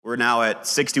We're now at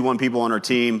 61 people on our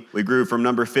team. We grew from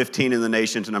number 15 in the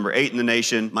nation to number 8 in the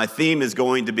nation. My theme is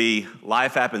going to be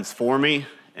life happens for me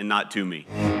and not to me.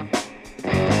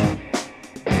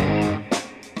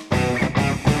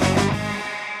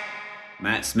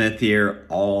 Matt Smith here,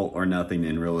 All or Nothing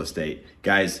in Real Estate.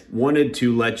 Guys, wanted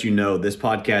to let you know this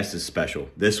podcast is special.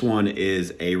 This one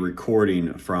is a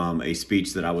recording from a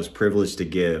speech that I was privileged to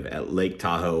give at Lake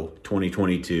Tahoe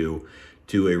 2022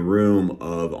 to a room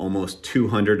of almost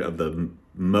 200 of the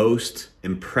most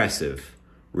impressive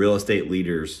real estate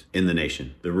leaders in the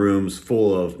nation. The room's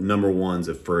full of number ones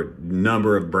for a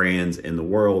number of brands in the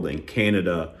world, in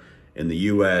Canada, in the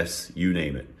US, you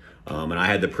name it. And I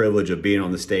had the privilege of being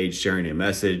on the stage sharing a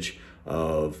message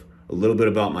of a little bit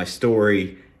about my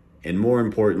story and, more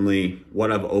importantly,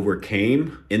 what I've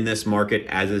overcame in this market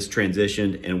as it's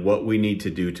transitioned and what we need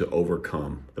to do to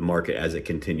overcome the market as it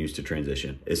continues to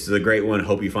transition. This is a great one.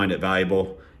 Hope you find it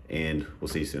valuable, and we'll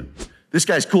see you soon. This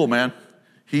guy's cool, man.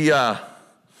 He,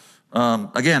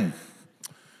 again,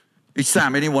 each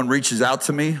time anyone reaches out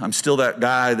to me, I'm still that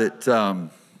guy that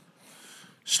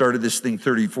started this thing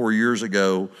 34 years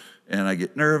ago, and I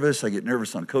get nervous. I get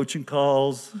nervous on coaching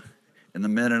calls. And the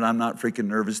minute I'm not freaking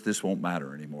nervous, this won't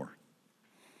matter anymore.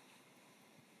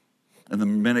 And the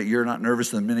minute you're not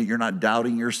nervous, and the minute you're not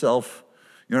doubting yourself,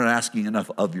 you're not asking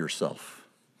enough of yourself.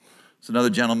 It's another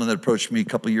gentleman that approached me a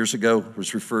couple years ago,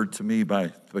 was referred to me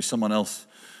by someone else.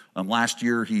 Last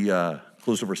year, he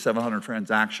closed over 700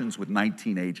 transactions with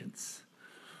 19 agents.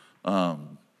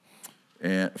 And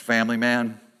a family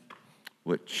man,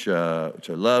 which I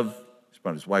love. He's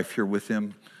brought his wife here with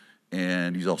him,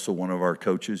 and he's also one of our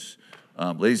coaches.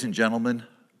 Ladies and gentlemen,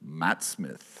 Matt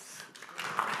Smith.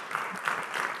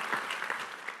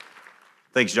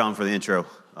 Thanks, John, for the intro.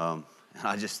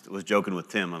 I just was joking with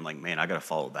Tim. I'm like, man, I got to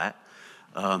follow that.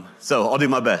 So I'll do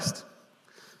my best.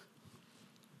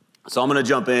 So I'm going to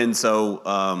jump in. So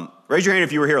raise your hand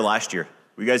if you were here last year.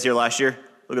 Were you guys here last year?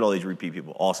 Look at all these repeat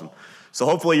people. Awesome. So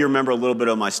hopefully you remember a little bit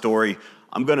of my story.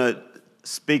 I'm going to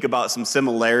speak about some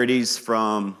similarities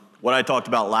from what I talked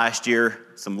about last year,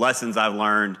 some lessons I've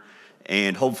learned,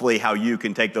 and hopefully how you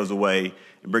can take those away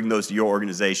and bring those to your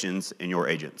organizations and your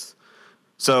agents.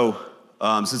 So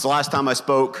since the last time I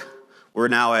spoke, we're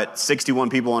now at 61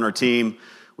 people on our team.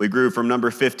 We grew from number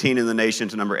 15 in the nation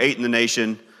to number 8 in the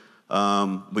nation.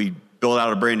 We built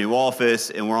out a brand new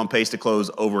office, and we're on pace to close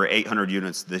over 800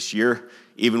 units this year,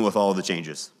 even with all the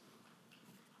changes.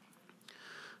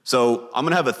 So I'm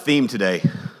going to have a theme today.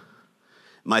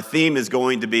 My theme is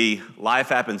going to be life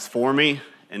happens for me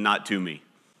and not to me.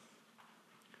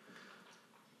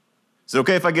 Is it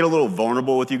okay if I get a little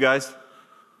vulnerable with you guys?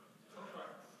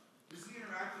 This is the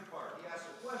interactive part. He asks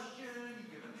a question, you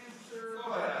give an answer.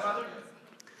 Go ahead, brother.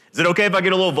 Is it okay if I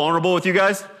get a little vulnerable with you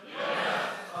guys? Yeah.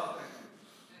 Oh,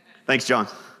 Thanks, John.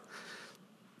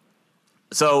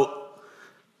 So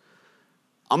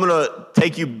I'm going to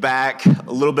take you back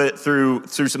a little bit through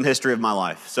some history of my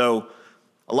life. So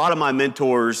a lot of my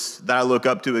mentors that I look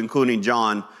up to, including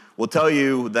John, will tell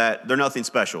you that they're nothing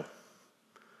special.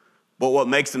 But what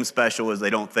makes them special is they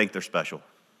don't think they're special,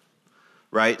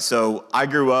 right? So I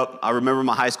grew up, I remember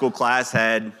my high school class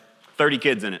had 30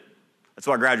 kids in it. That's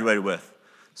what I graduated with.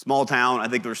 Small town, I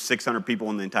think there were 600 people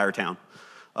in the entire town.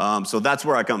 So that's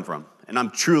where I come from. And I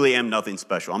truly am nothing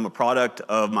special. I'm a product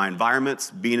of my environments,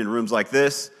 being in rooms like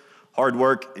this, hard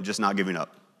work, and just not giving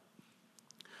up.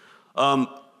 I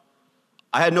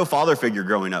had no father figure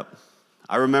growing up.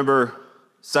 I remember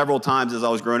several times as I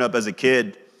was growing up as a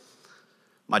kid,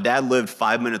 my dad lived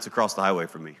 5 minutes across the highway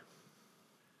from me.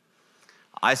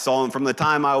 I saw him from the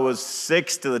time I was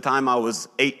 6 to the time I was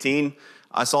 18.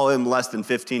 I saw him less than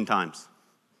 15 times.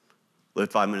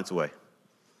 Lived 5 minutes away.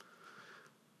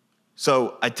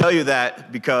 So I tell you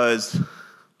that because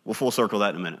we'll full circle that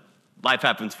in a minute. Life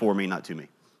happens for me, not to me.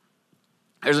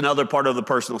 There's another part of the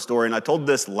personal story, and I told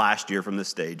this last year from this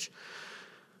stage.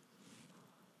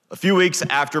 A few weeks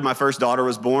after my first daughter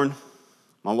was born,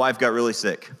 my wife got really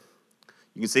sick.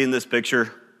 You can see in this picture,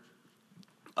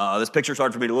 this picture's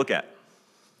hard for me to look at.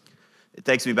 It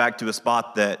takes me back to a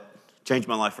spot that changed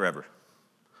my life forever.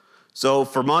 So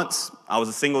for months, I was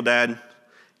a single dad,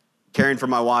 caring for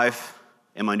my wife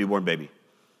and my newborn baby.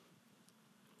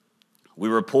 We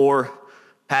were poor,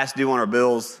 past due on our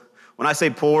bills. When I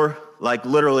say poor, like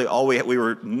literally we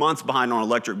were months behind on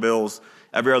electric bills,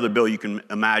 every other bill you can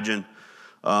imagine.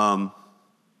 I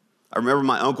remember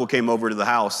my uncle came over to the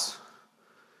house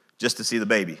just to see the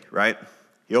baby, right?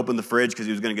 He opened the fridge because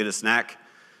he was going to get a snack,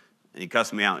 and he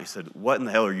cussed me out. He said, "What in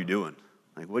the hell are you doing?"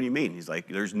 I'm like, "What do you mean?" He's like,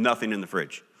 "There's nothing in the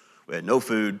fridge." We had no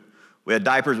food. We had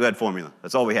diapers. We had formula.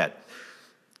 That's all we had.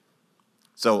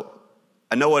 So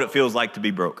I know what it feels like to be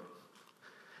broke.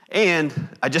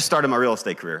 And I just started my real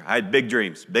estate career. I had big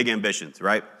dreams, big ambitions,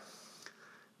 right?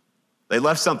 They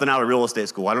left something out of real estate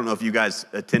school. I don't know if you guys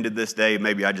attended this day.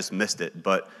 Maybe I just missed it.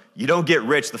 But you don't get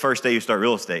rich the first day you start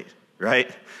real estate, right?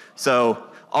 So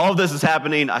all of this is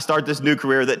happening. I start this new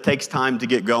career that takes time to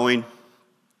get going.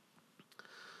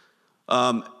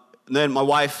 And then my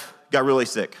wife got really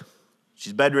sick.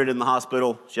 She's bedridden in the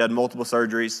hospital. She had multiple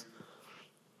surgeries.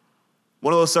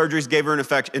 One of those surgeries gave her an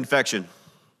infection.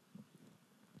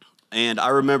 And I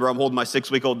remember I'm holding my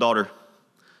 6-week-old daughter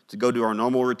to go do our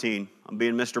normal routine. I'm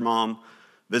being Mr. Mom,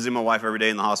 visiting my wife every day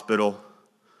in the hospital.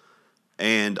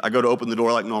 And I go to open the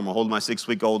door like normal, holding my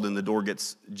 6-week-old, and the door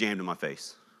gets jammed in my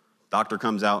face. Doctor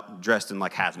comes out dressed in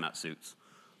like hazmat suits.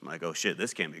 I'm like, oh shit,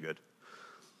 this can't be good.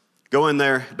 Go in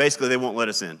there, basically they won't let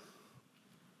us in.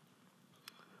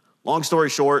 Long story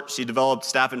short, she developed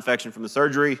staph infection from the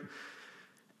surgery,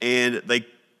 and they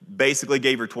basically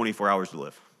gave her 24 hours to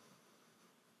live.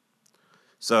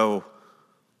 So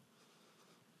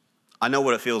I know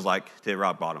what it feels like to hit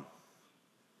rock bottom.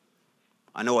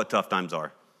 I know what tough times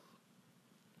are.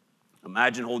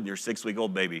 Imagine holding your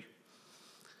 6-week-old baby,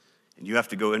 and you have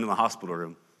to go into the hospital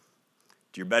room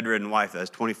to your bedridden wife that has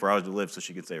 24 hours to live so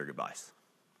she can say her goodbyes.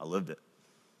 I lived it.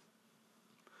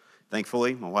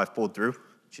 Thankfully, my wife pulled through.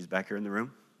 She's back here in the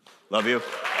room. Love you.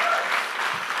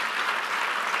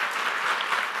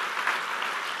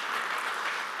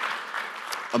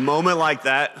 A moment like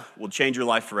that will change your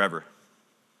life forever.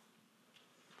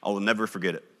 I will never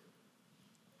forget it.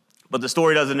 But the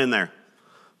story doesn't end there.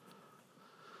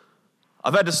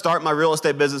 I've had to start my real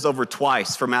estate business over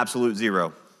twice from absolute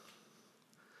zero.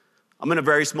 I'm in a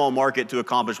very small market to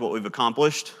accomplish what we've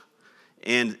accomplished.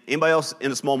 And anybody else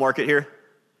in a small market here?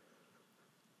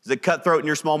 Is it cutthroat in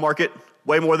your small market?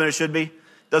 Way more than it should be?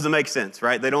 Doesn't make sense,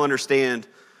 right? They don't understand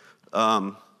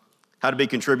how to be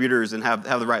contributors and have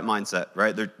the right mindset,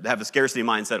 right? They have a scarcity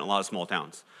mindset in a lot of small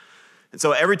towns. And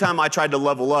so every time I tried to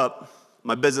level up,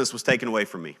 my business was taken away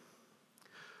from me.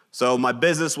 So my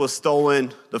business was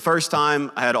stolen. The first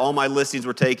time I had all my listings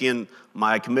were taken,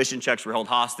 my commission checks were held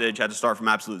hostage, had to start from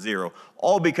absolute zero.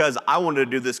 All because I wanted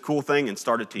to do this cool thing and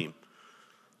start a team.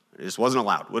 It just wasn't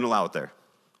allowed, wouldn't allow it there.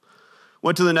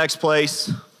 Went to the next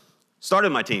place, started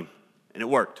my team, and it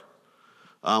worked.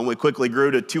 We quickly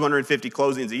grew to 250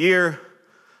 closings a year.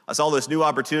 I saw this new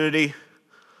opportunity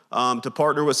to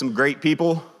partner with some great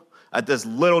people at this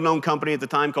little-known company at the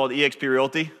time called eXp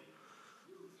Realty.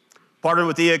 Partnered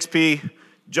with eXp,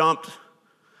 jumped.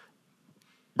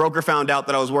 Broker found out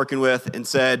that I was working with and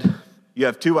said, you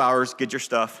have 2 hours, get your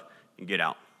stuff, and get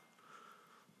out.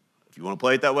 If you want to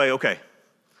play it that way, okay.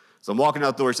 So I'm walking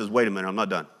out the door, he says, wait a minute, I'm not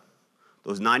done.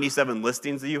 Those 97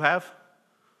 listings that you have,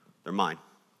 they're mine.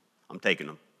 I'm taking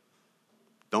them.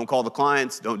 Don't call the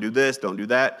clients, don't do this, don't do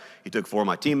that. He took 4 of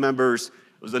my team members.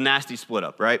 It was a nasty split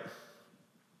up, right?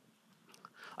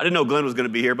 I didn't know Glenn was going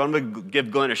to be here, but I'm going to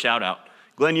give Glenn a shout out.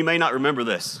 Glenn, you may not remember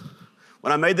this.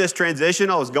 When I made this transition,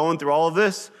 I was going through all of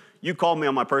this. You called me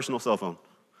on my personal cell phone.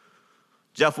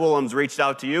 Jeff Willems reached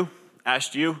out to you,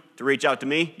 asked you to reach out to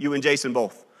me, you and Jason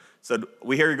both. Said,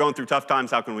 we hear you're going through tough times,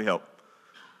 how can we help?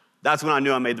 That's when I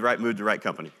knew I made the right move to the right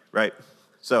company, right?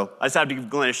 So I just have to give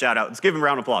Glenn a shout out. Let's give him a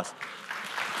round of applause.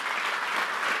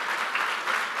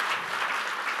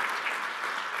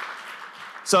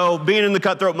 So being in the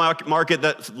cutthroat market,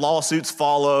 that lawsuits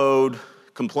followed,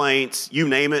 complaints, you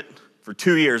name it. For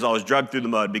 2 years, I was dragged through the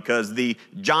mud because the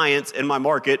giants in my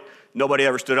market, nobody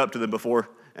ever stood up to them before,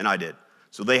 and I did.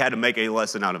 So they had to make a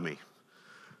lesson out of me.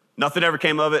 Nothing ever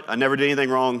came of it. I never did anything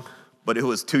wrong, but it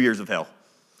was 2 years of hell.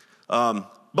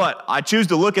 But I choose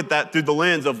to look at that through the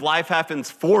lens of life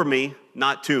happens for me,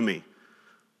 not to me.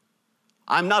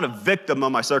 I'm not a victim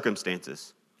of my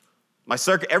circumstances.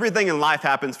 Everything in life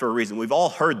happens for a reason. We've all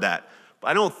heard that, but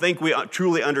I don't think we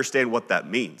truly understand what that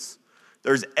means.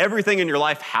 There's everything in your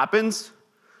life happens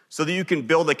so that you can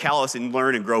build a callus and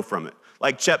learn and grow from it.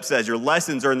 Like Chep says, your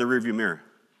lessons are in the rearview mirror.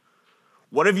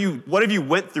 What have you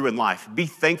went through in life? Be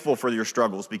thankful for your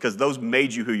struggles because those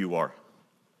made you who you are.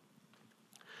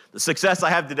 The success I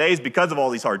have today is because of all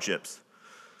these hardships.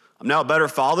 I'm now a better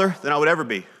father than I would ever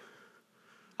be.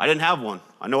 I didn't have one.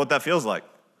 I know what that feels like.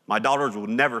 My daughters will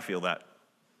never feel that.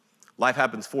 Life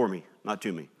happens for me, not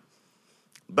to me.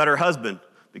 Better husband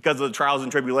because of the trials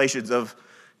and tribulations of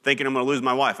thinking I'm going to lose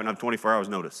my wife and have 24 hours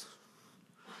notice.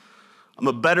 I'm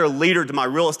a better leader to my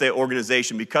real estate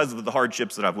organization because of the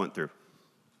hardships that I've went through.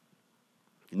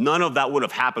 None of that would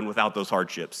have happened without those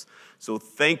hardships. So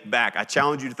think back. I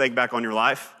challenge you to think back on your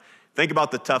life. Think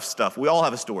about the tough stuff. We all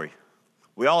have a story.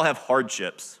 We all have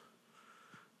hardships.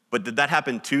 But did that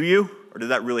happen to you or did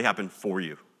that really happen for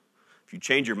you? If If you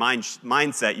change your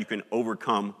mindset, you can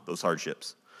overcome those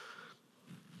hardships.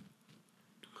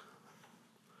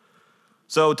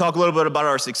 So talk a little bit about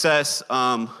our success.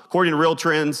 According to Real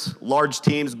Trends, large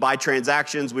teams by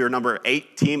transactions, we are number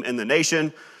 8 team in the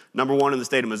nation, number 1 in the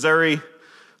state of Missouri.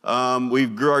 We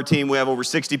grew our team. We have over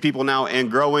 60 people now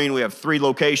and growing. We have 3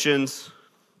 locations.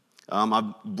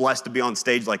 I'm blessed to be on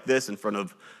stage like this in front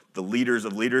of the leaders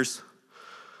of leaders.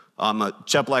 I'm a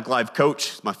Cheplack Live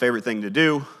coach. It's my favorite thing to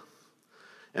do.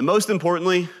 And most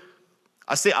importantly,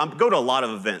 I go to a lot of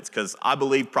events because I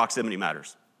believe proximity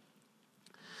matters.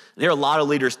 And hear a lot of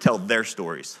leaders tell their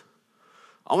stories.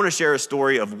 I want to share a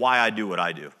story of why I do what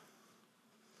I do.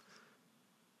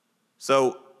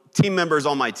 So, team members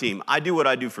on my team, I do what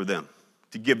I do for them,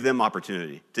 to give them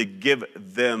opportunity, to give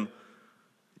them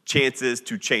chances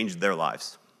to change their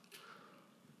lives.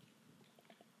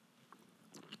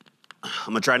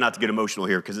 I'm going to try not to get emotional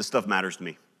here because this stuff matters to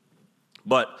me.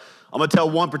 But I'm going to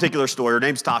tell one particular story. Her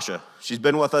name's Tasha. She's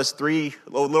been with us a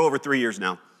little over 3 years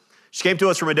now. She came to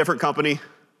us from a different company.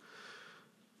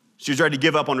 She was ready to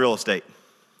give up on real estate.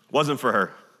 Wasn't for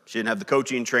her. She didn't have the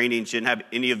coaching, training. She didn't have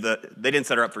they didn't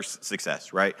set her up for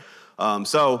success, right?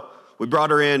 So we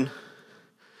brought her in.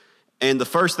 And the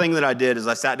first thing that I did is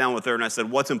I sat down with her and I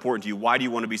said, what's important to you? Why do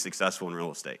you want to be successful in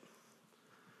real estate?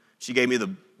 She gave me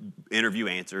the interview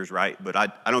answers, right? But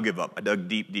I don't give up. I dug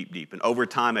deep, deep, deep. And over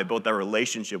time, I built that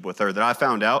relationship with her that I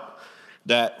found out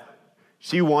that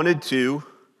she wanted to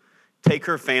take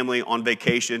her family on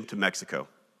vacation to Mexico.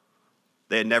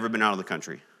 They had never been out of the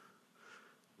country.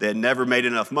 They had never made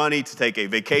enough money to take a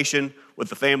vacation with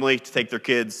the family to take their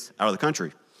kids out of the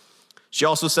country. She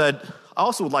also said, I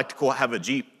also would like to have a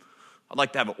Jeep. I'd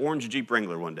like to have an orange Jeep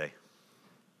Wrangler one day.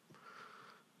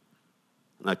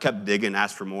 And I kept digging,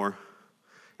 asked for more.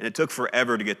 And it took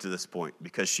forever to get to this point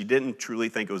because she didn't truly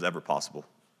think it was ever possible.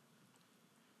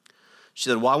 She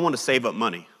said, well, I want to save up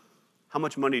money. How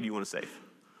much money do you want to save?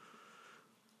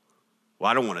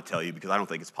 Well, I don't want to tell you because I don't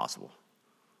think it's possible.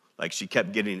 Like, she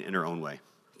kept getting in her own way.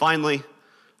 Finally,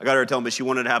 I got her to tell me she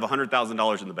wanted to have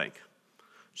 $100,000 in the bank.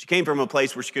 She came from a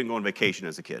place where she couldn't go on vacation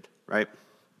as a kid, right?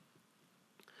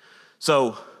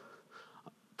 So,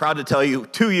 proud to tell you,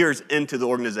 2 years into the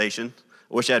organization,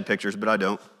 I wish I had pictures, but I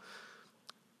don't.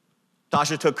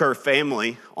 Tasha took her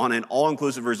family on an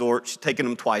all-inclusive resort. She's taken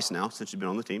them twice now since she's been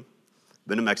on the team.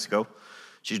 Been to Mexico.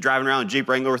 She's driving around a Jeep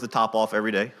Wrangler with the top off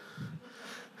every day.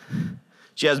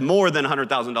 She has more than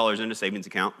 $100,000 in a savings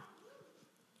account.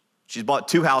 She's bought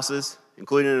 2 houses,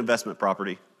 including an investment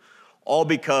property, all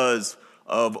because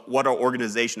of what our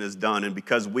organization has done and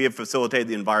because we have facilitated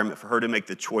the environment for her to make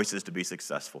the choices to be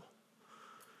successful.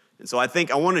 And so I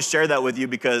think I want to share that with you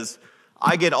because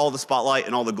I get all the spotlight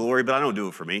and all the glory, but I don't do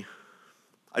it for me.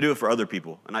 I do it for other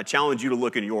people. And I challenge you to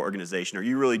look in your organization. Are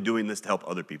you really doing this to help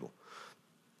other people?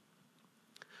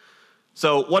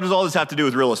 So what does all this have to do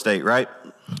with real estate, right?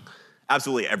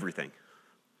 Absolutely everything.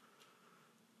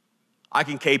 I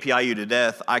can KPI you to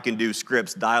death. I can do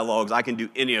scripts, dialogues. I can do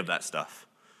any of that stuff.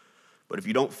 But if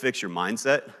you don't fix your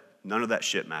mindset, none of that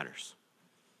shit matters.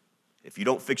 If you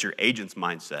don't fix your agent's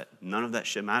mindset, none of that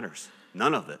shit matters.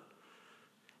 None of it.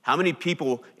 How many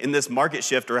people in this market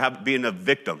shift are being a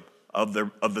victim of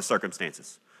the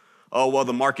circumstances? Oh, well,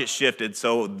 the market shifted,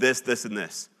 so this, and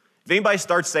this. If anybody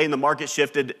starts saying the market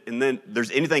shifted and then there's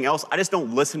anything else, I just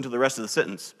don't listen to the rest of the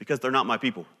sentence because they're not my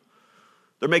people.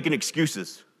 They're making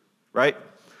excuses, right?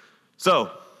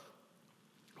 So,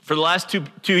 for the last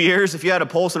two years, if you had a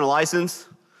pulse and a license,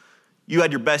 you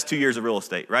had your best 2 years of real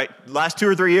estate, right? Last 2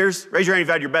 or 3 years, raise your hand if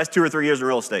you had your best 2 or 3 years in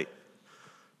real estate.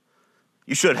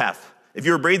 You should have. If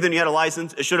you were breathing and you had a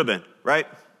license, it should have been, right?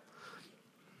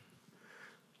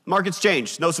 Markets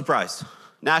changed, no surprise.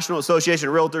 National Association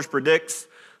of Realtors predicts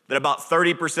that about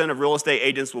 30% of real estate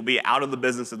agents will be out of the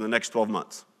business in the next 12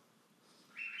 months.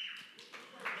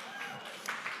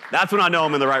 That's when I know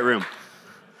I'm in the right room.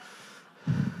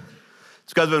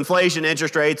 It's because of inflation,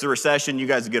 interest rates, a recession. You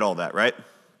guys get all that, right?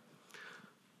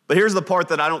 But here's the part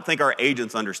that I don't think our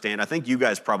agents understand. I think you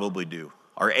guys probably do.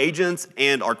 Our agents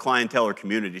and our clientele or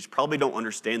communities probably don't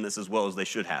understand this as well as they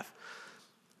should have.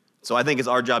 So I think it's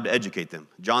our job to educate them.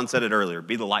 John said it earlier,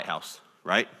 be the lighthouse,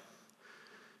 right?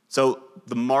 So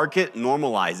the market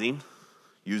normalizing,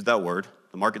 use that word,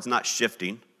 the market's not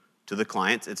shifting to the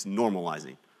clients, it's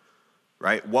normalizing,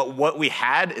 right? What we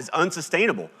had is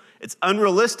unsustainable. It's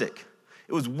unrealistic.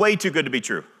 It was way too good to be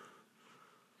true.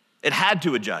 It had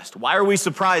to adjust. Why are we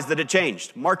surprised that it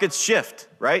changed? Markets shift,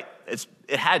 right? It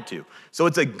had to. So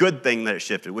it's a good thing that it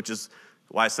shifted, which is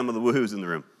why some of the woohoos in the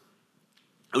room.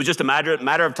 It was just a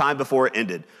matter of time before it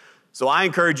ended. So I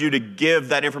encourage you to give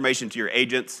that information to your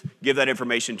agents, give that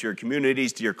information to your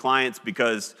communities, to your clients,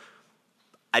 because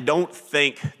I don't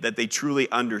think that they truly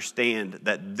understand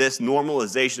that this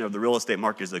normalization of the real estate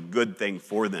market is a good thing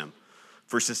for them,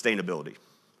 for sustainability.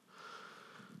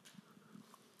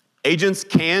 Agents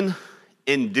can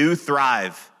and do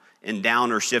thrive in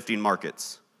down or shifting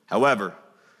markets. However,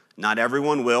 not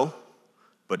everyone will,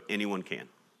 but anyone can.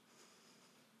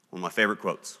 One of my favorite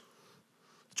quotes.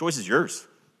 The choice is yours.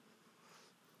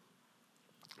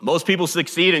 Most people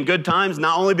succeed in good times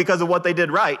not only because of what they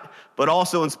did right, but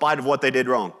also in spite of what they did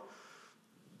wrong.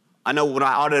 I know when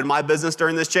I audited my business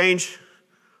during this change,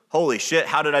 holy shit,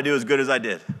 how did I do as good as I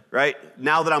did, right?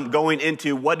 Now that I'm going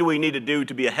into what do we need to do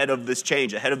to be ahead of this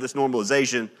change, ahead of this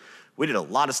normalization, we did a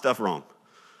lot of stuff wrong.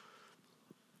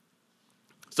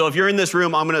 So if you're in this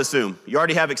room, I'm going to assume you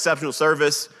already have exceptional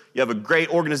service, you have a great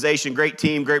organization, great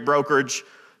team, great brokerage,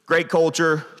 great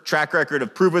culture, track record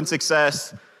of proven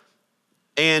success,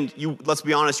 and you, let's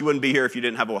be honest, you wouldn't be here if you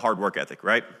didn't have a hard work ethic,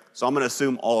 right? So I'm going to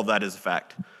assume all of that is a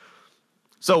fact.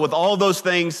 So with all of those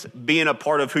things being a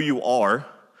part of who you are,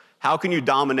 how can you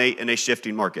dominate in a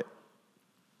shifting market?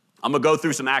 I'm going to go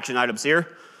through some action items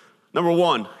here. Number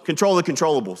one, control the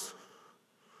controllables.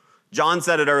 John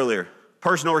said it earlier,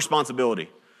 personal responsibility.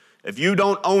 If you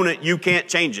don't own it, you can't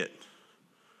change it.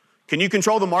 Can you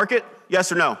control the market? Yes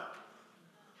or no?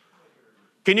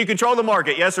 Can you control the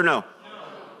market? Yes or no? No.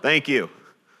 Thank you.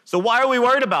 So why are we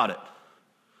worried about it?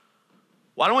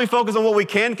 Why don't we focus on what we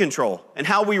can control and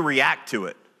how we react to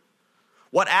it?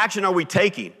 What action are we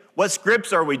taking? What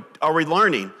scripts are we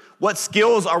learning? What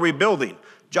skills are we building?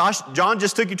 John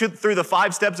just took you through the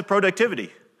 5 steps of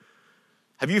productivity.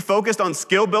 Have you focused on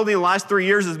skill building the last 3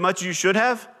 years as much as you should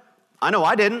have? I know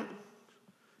I didn't,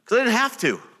 because I didn't have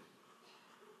to.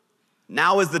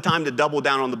 Now is the time to double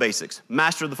down on the basics.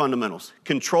 Master the fundamentals.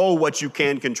 Control what you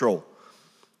can control.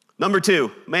 Number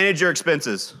 2, manage your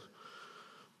expenses.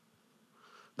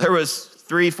 There was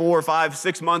 3, 4, 5,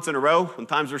 6 months in a row when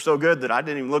times were so good that I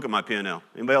didn't even look at my P&L.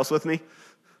 Anybody else with me?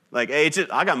 Like, hey,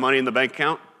 I got money in the bank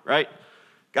account, right?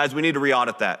 Guys, we need to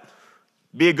re-audit that.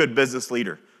 Be a good business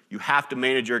leader. You have to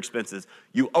manage your expenses.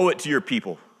 You owe it to your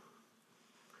people.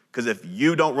 Because if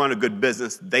you don't run a good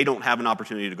business, they don't have an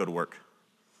opportunity to go to work.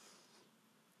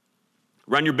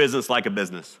 Run your business like a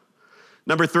business.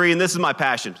 Number 3, and this is my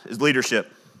passion, is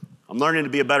leadership. I'm learning to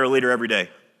be a better leader every day.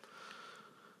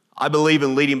 I believe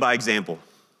in leading by example.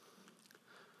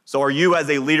 So are you as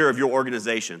a leader of your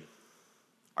organization?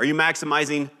 Are you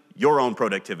maximizing your own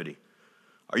productivity?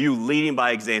 Are you leading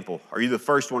by example? Are you the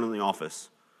first one in the office?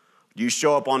 Do you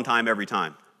show up on time every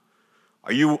time?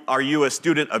 Are you a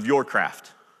student of your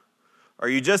craft? Are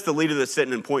you just the leader that's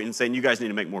sitting and pointing and saying, you guys need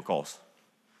to make more calls?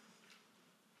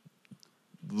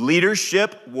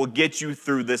 Leadership will get you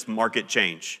through this market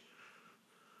change.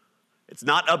 It's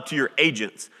not up to your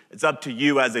agents. It's up to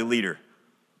you as a leader.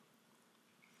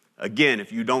 Again,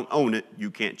 if you don't own it, you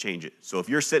can't change it. So if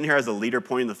you're sitting here as a leader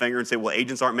pointing the finger and say, well,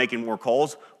 agents aren't making more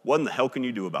calls, what in the hell can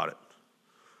you do about it?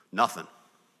 Nothing.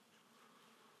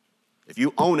 If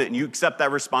you own it and you accept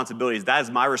that responsibility, that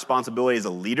is my responsibility as a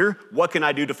leader, what can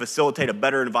I do to facilitate a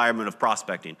better environment of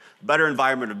prospecting, better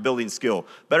environment of building skill,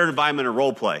 better environment of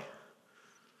role play?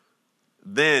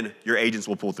 Then your agents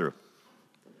will pull through.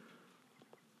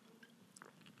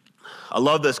 I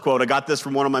love this quote. I got this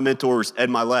from one of my mentors, Ed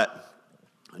Milet.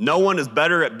 No one is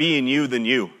better at being you than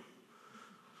you.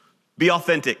 Be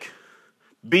authentic.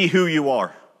 Be who you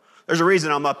are. There's a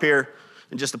reason I'm up here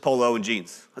in just a polo and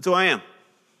jeans. That's who I am.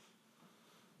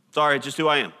 Sorry, it's just who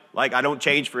I am. Like, I don't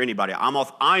change for anybody.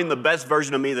 I'm the best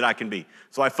version of me that I can be.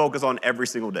 So I focus on every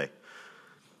single day.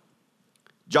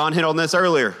 John hit on this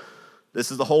earlier. This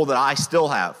is the hole that I still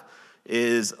have,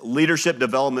 is leadership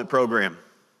development program.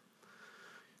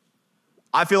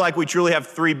 I feel like we truly have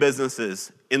 3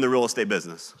 businesses in the real estate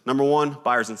business. Number 1,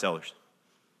 buyers and sellers,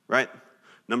 right?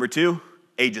 Number 2,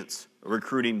 agents, a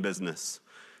recruiting business.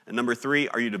 And number 3,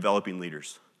 are you developing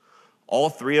leaders? All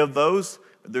 3 of those,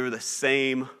 they're the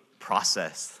same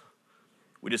process.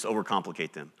 We just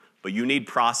overcomplicate them. But you need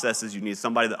processes. You need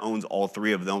somebody that owns all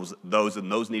 3 of those,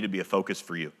 and those need to be a focus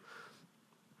for you.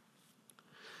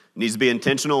 It needs to be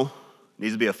intentional,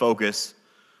 needs to be a focus.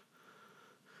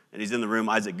 And he's in the room,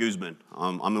 Isaac Guzman.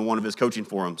 I'm in one of his coaching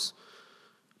forums.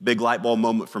 Big light bulb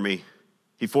moment for me.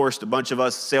 He forced a bunch of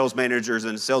us sales managers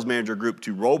and a sales manager group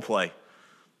to role play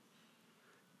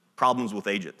problems with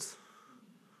agents.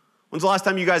 When's the last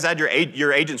time you guys had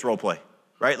your agents role play,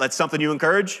 right? That's something you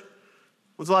encourage.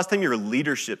 When's the last time your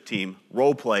leadership team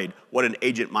role played what an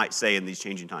agent might say in these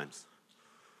changing times?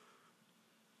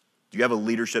 Do you have a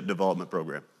leadership development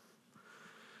program?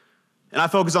 And I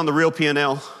focus on the real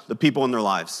P&L, the people in their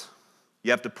lives.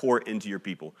 You have to pour into your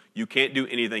people. You can't do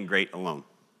anything great alone.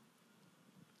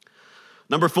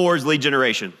 Number 4 is lead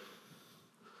generation.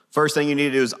 First thing you need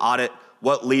to do is audit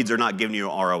what leads are not giving you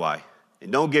an ROI.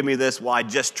 And don't give me this, well, I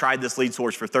just tried this lead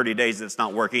source for 30 days and it's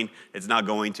not working. It's not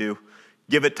going to.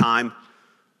 Give it time.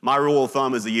 My rule of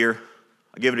thumb is a year.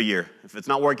 I give it a year. If it's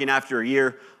not working after a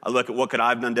year, I look at what could I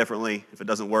have done differently. If it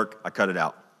doesn't work, I cut it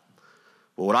out.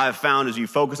 But what I have found is you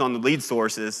focus on the lead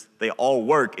sources, they all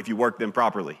work if you work them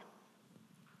properly.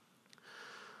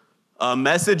 A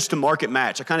message to market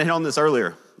match. I kind of hit on this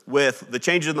earlier with the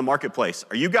changes in the marketplace.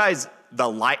 Are you guys the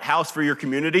lighthouse for your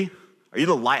community? Are you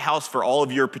the lighthouse for all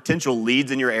of your potential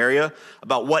leads in your area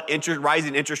about what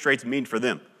rising interest rates mean for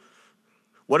them?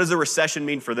 What does a recession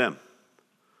mean for them?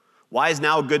 Why is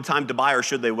now a good time to buy or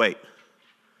should they wait?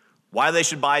 Why they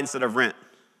should buy instead of rent?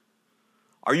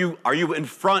 Are you in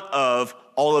front of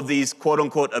all of these quote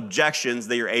unquote objections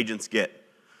that your agents get?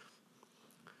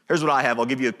 Here's what I have. I'll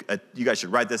give you you guys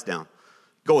should write this down.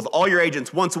 Go with all your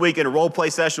agents once a week in a role play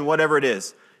session, whatever it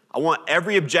is. I want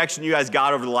every objection you guys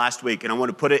got over the last week, and I want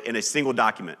to put it in a single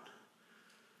document.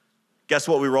 Guess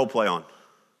what we role play on?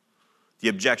 The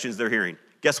objections they're hearing.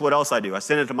 Guess what else I do? I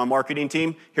send it to my marketing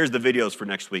team. Here's the videos for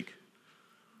next week.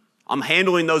 I'm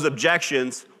handling those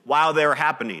objections while they're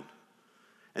happening.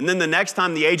 And then the next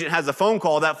time the agent has a phone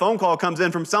call, that phone call comes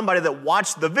in from somebody that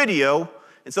watched the video,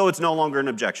 and so it's no longer an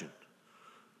objection.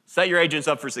 Set your agents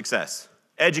up for success.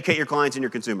 Educate your clients and your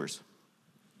consumers.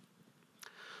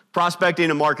 Prospecting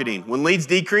and marketing. When leads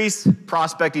decrease,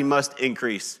 prospecting must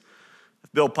increase.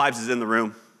 If Bill Pipes is in the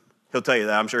room, he'll tell you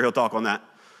that. I'm sure he'll talk on that.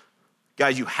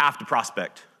 Guys, you have to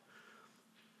prospect.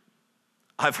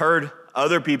 I've heard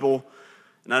other people,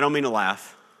 and I don't mean to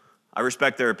laugh. I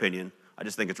respect their opinion. I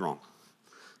just think it's wrong.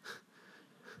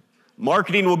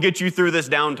 Marketing will get you through this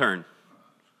downturn.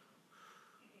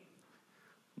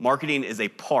 Marketing is a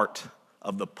part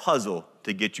of the puzzle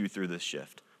to get you through this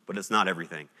shift, but it's not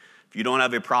everything. If you don't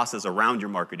have a process around your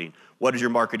marketing, what is your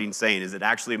marketing saying? Is it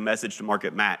actually a message to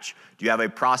market match? Do you have a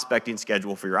prospecting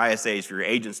schedule for your ISAs, for your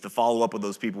agents to follow up with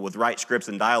those people with right scripts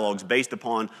and dialogues based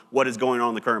upon what is going on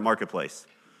in the current marketplace?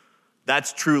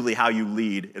 That's truly how you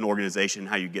lead an organization,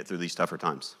 how you get through these tougher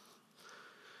times.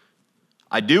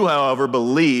 I do, however,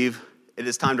 believe it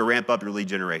is time to ramp up your lead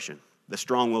generation. The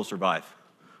strong will survive.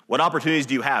 What opportunities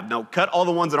do you have? Now, cut all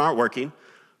the ones that aren't working.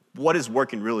 What is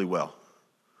working really well?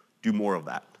 Do more of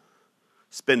that.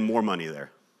 Spend more money there.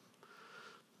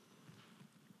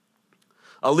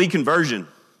 A lead conversion.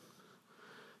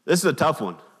 This is a tough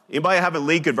one. Anybody having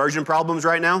lead conversion problems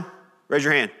right now? Raise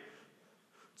your hand.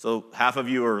 So half of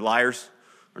you are liars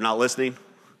or not listening.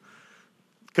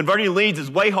 Converting leads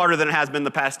is way harder than it has been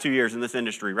the past 2 years in this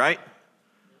industry, right?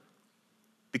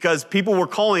 Because people were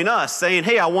calling us saying,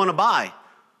 hey, I want to buy.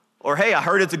 Or, hey, I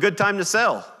heard it's a good time to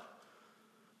sell.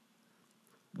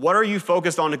 What are you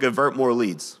focused on to convert more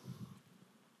leads?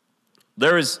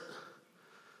 There's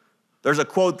a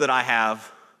quote that I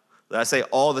have that I say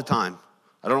all the time.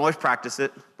 I don't always practice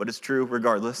it, but it's true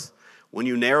regardless. When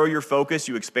you narrow your focus,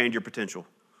 you expand your potential.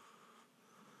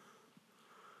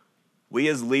 We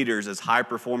as leaders, as high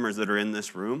performers that are in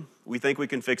this room, we think we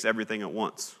can fix everything at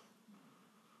once.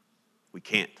 We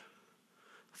can't.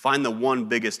 Find the one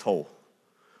biggest hole,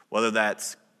 whether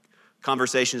that's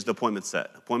conversations to appointment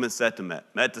set to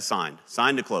met to signed,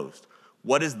 signed to closed.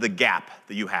 What is the gap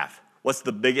that you have? What's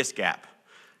the biggest gap?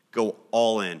 Go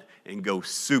all in and go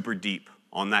super deep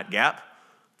on that gap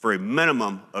for a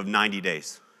minimum of 90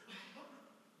 days.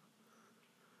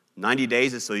 90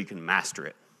 days is so you can master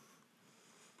it.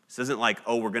 This isn't like,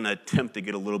 oh, we're going to attempt to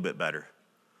get a little bit better.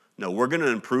 No, we're going to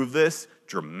improve this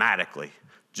dramatically,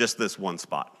 just this one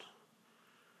spot.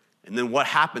 And then what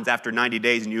happens after 90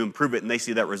 days and you improve it and they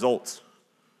see that results?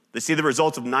 They see the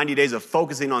results of 90 days of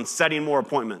focusing on setting more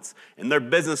appointments, and their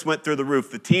business went through the roof.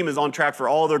 The team is on track for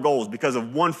all their goals because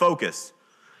of one focus.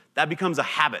 That becomes a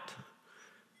habit.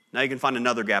 Now you can find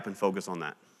another gap and focus on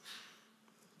that.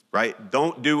 Right?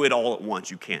 Don't do it all at once.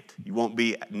 You can't. You won't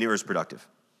be near as productive.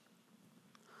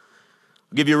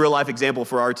 I'll give you a real life example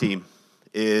for our team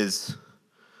is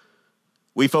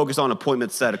we focused on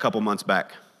appointment set a couple months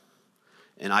back.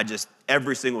 And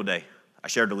every single day, I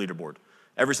shared the leaderboard.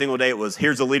 Every single day it was,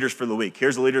 here's the leaders for the week.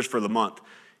 Here's the leaders for the month.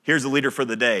 Here's the leader for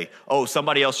the day. Oh,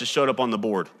 somebody else just showed up on the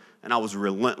board. And I was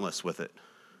relentless with it.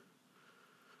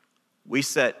 We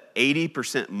set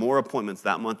 80% more appointments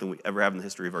that month than we ever have in the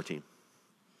history of our team.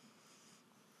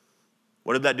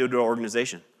 What did that do to our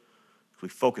organization? We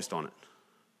focused on it.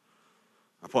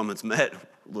 Appointments met, a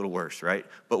little worse, right?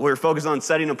 But we were focused on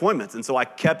setting appointments. And so I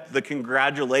kept the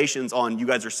congratulations on you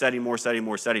guys are setting more, setting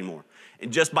more, setting more.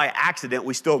 And just by accident,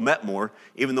 we still met more,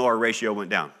 even though our ratio went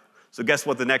down. So guess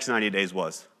what the next 90 days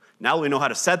was? Now that we know how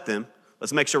to set them,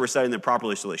 let's make sure we're setting them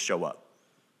properly so they show up.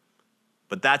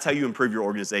 But that's how you improve your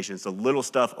organization. It's the little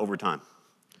stuff over time.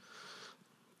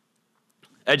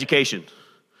 Education.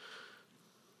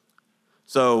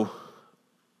 So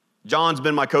John's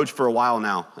been my coach for a while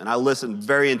now, and I listen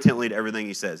very intently to everything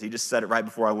he says. He just said it right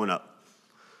before I went up.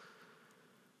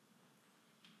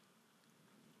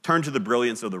 Turn to the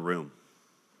brilliance of the room.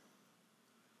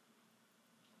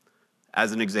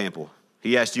 As an example,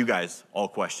 he asked you guys all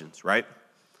questions, right?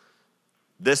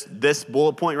 This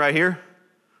bullet point right here,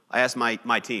 I asked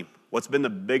my team, what's been the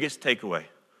biggest takeaway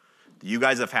that you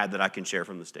guys have had that I can share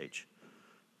from the stage?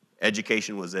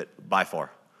 Education was it by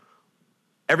far.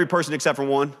 Every person except for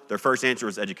one, their first answer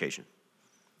was education.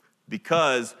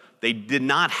 Because they did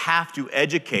not have to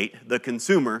educate the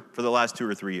consumer for the last 2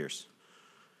 or 3 years.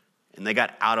 And they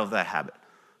got out of that habit.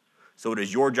 So it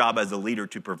is your job as a leader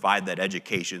to provide that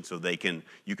education so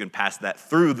you can pass that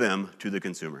through them to the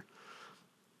consumer.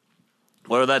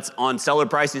 Whether that's on seller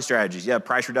pricing strategies. Yeah,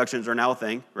 price reductions are now a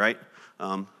thing, right?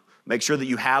 Make sure that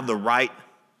you have the right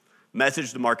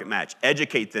message to market match.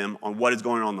 Educate them on what is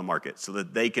going on in the market so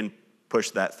that they can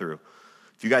push that through.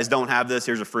 If you guys don't have this,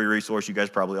 here's a free resource. You guys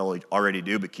probably already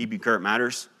do, but Keeping Current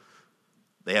Matters.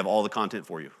 They have all the content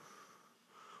for you.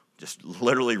 Just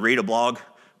literally read a blog,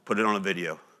 put it on a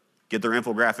video. Get their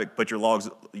infographic, put your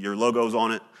logos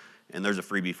on it, and there's a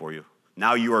freebie for you.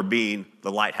 Now you are being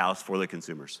the lighthouse for the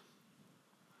consumers.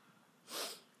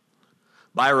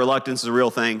 Buyer reluctance is a real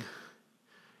thing.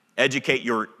 Educate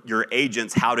your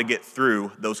agents how to get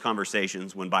through those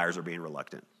conversations when buyers are being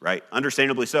reluctant, right?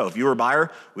 Understandably so. If you were a buyer,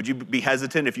 would you be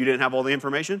hesitant if you didn't have all the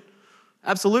information?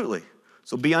 Absolutely.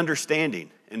 So be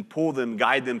understanding and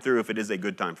guide them through if it is a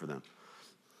good time for them.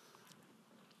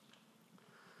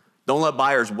 Don't let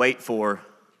buyers wait for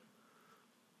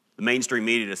the mainstream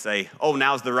media to say, oh,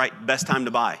 now's the best time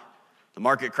to buy. The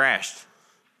market crashed.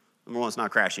 Number one, it's not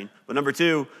crashing. But number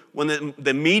two, when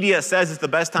the media says it's the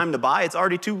best time to buy, it's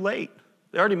already too late.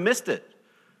 They already missed it.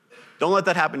 Don't let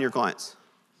that happen to your clients.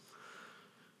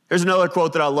 Here's another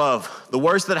quote that I love. The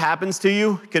worst that happens to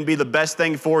you can be the best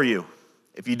thing for you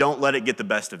if you don't let it get the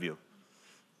best of you.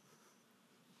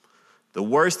 The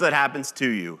worst that happens to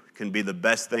you can be the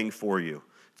best thing for you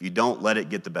if you don't let it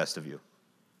get the best of you.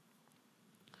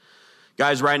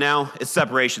 Guys, right now, it's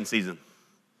separation season.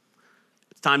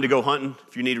 It's time to go hunting.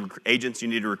 If you need agents, you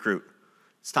need to recruit.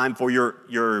 It's time for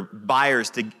your buyers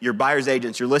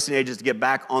agents, your listing agents to get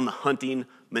back on the hunting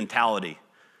mentality.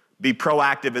 Be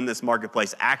proactive in this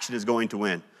marketplace. Action is going to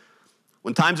win.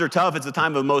 When times are tough, it's the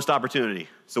time of most opportunity.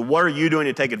 So what are you doing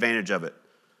to take advantage of it?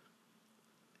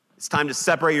 It's time to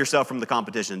separate yourself from the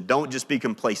competition. Don't just be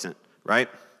complacent, right?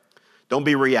 Don't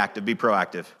be reactive, be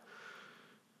proactive.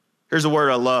 Here's a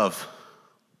word I love.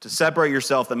 To separate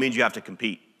yourself, that means you have to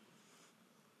compete.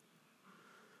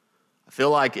 I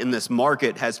feel like in this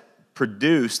market has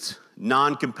produced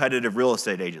non-competitive real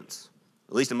estate agents,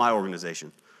 at least in my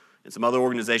organization, and some other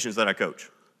organizations that I coach.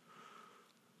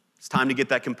 It's time to get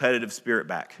that competitive spirit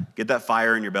back. Get that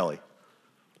fire in your belly.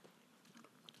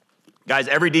 Guys,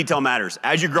 every detail matters.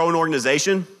 As you grow an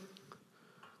organization,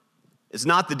 it's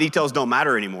not the details don't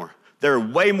matter anymore. They're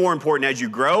way more important as you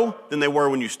grow than they were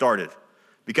when you started.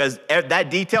 Because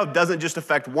that detail doesn't just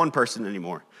affect one person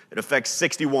anymore. It affects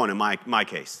 61 in my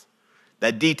case.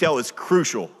 That detail is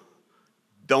crucial.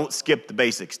 Don't skip the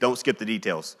basics. Don't skip the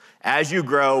details. As you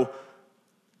grow,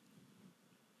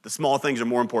 the small things are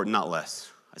more important, not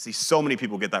less. I see so many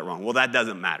people get that wrong. Well, that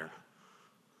doesn't matter.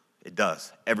 It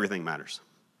does. Everything matters.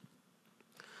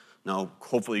 Now,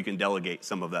 hopefully you can delegate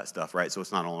some of that stuff, right? So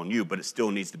it's not all on you, but it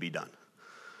still needs to be done.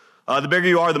 The bigger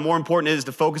you are, the more important it is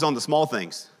to focus on the small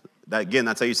things.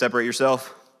 That's how you separate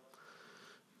yourself.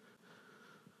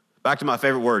 Back to my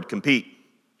favorite word, compete.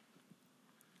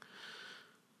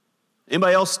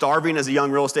 Anybody else starving as a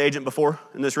young real estate agent before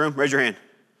in this room? Raise your hand.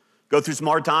 Go through some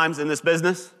hard times in this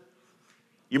business?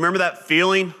 You remember that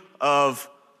feeling of,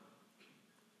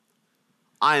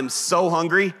 I am so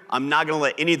hungry, I'm not gonna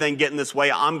let anything get in this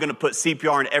way. I'm gonna put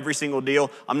CPR in every single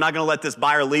deal. I'm not gonna let this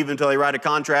buyer leave until they write a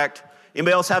contract.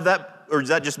 Anybody else have that, or is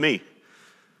that just me?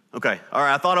 Okay, all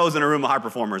right, I thought I was in a room of high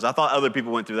performers. I thought other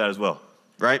people went through that as well,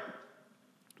 right?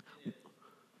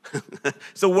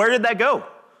 So where did that go?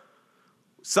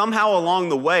 Somehow along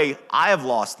the way, I have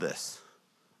lost this.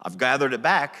 I've gathered it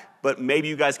back, but maybe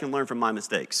you guys can learn from my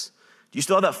mistakes. Do you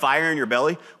still have that fire in your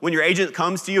belly? When your agent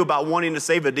comes to you about wanting to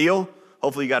save a deal,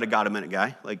 hopefully you got a minute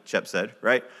guy, like Shep said,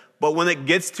 right? But when it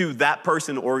gets to that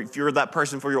person, or if you're that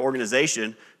person for your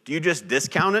organization, do you just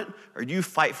discount it, or do you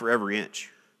fight for every inch?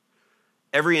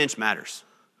 Every inch matters,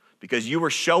 because you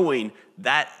are showing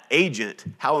that agent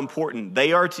how important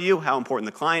they are to you, how important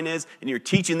the client is, and you're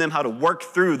teaching them how to work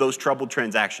through those troubled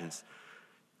transactions.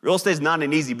 Real estate is not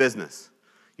an easy business.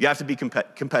 You have to be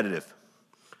competitive.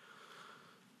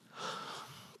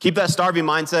 Keep that starving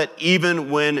mindset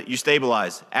even when you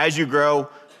stabilize. As you grow,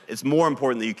 it's more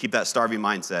important that you keep that starving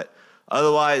mindset.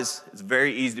 Otherwise, it's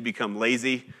very easy to become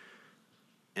lazy,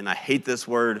 and I hate this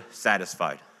word,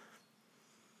 satisfied.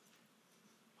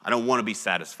 I don't want to be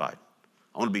satisfied.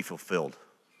 I want to be fulfilled.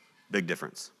 Big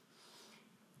difference.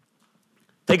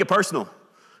 Take it personal.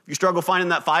 If you struggle finding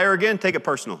that fire again, take it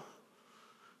personal.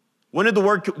 When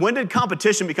did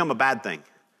competition become a bad thing?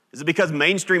 Is it because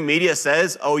mainstream media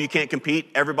says, oh, you can't compete,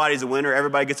 everybody's a winner,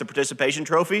 everybody gets a participation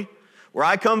trophy? Where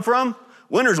I come from,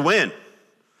 winners win.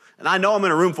 And I know I'm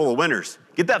in a room full of winners.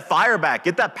 Get that fire back,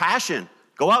 get that passion.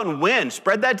 Go out and win,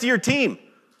 spread that to your team.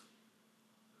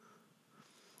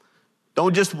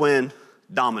 Don't just win,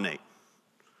 dominate.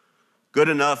 Good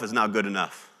enough is not good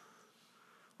enough.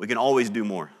 We can always do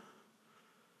more.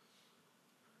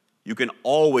 You can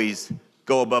always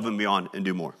go above and beyond and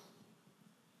do more.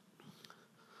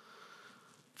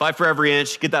 Fight for every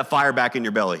inch, get that fire back in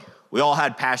your belly. We all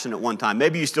had passion at one time.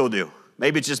 Maybe you still do.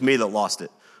 Maybe it's just me that lost it.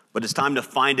 But it's time to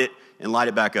find it and light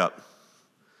it back up.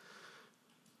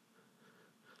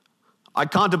 I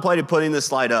contemplated putting this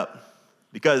slide up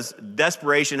because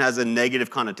desperation has a negative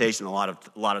connotation a lot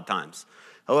of times.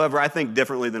 However, I think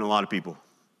differently than a lot of people.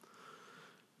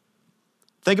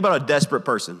 Think about a desperate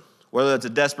person, whether it's a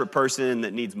desperate person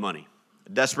that needs money, a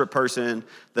desperate person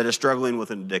that is struggling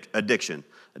with an addiction,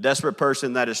 a desperate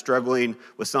person that is struggling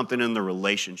with something in the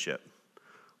relationship.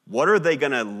 What are they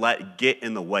going to let get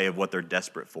in the way of what they're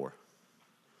desperate for?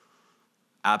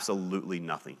 Absolutely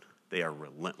nothing. They are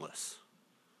relentless.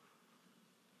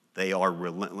 They are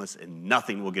relentless, and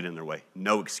nothing will get in their way.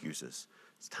 No excuses.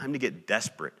 It's time to get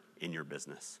desperate in your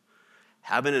business.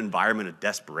 Have an environment of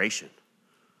desperation.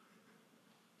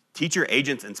 Teach your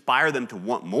agents, inspire them to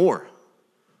want more.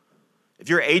 If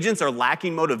your agents are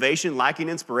lacking motivation, lacking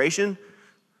inspiration,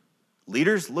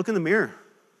 leaders, look in the mirror.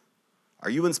 Are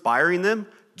you inspiring them?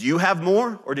 Do you have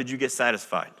more, or did you get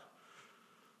satisfied?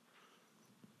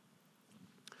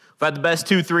 We've had the best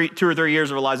two or three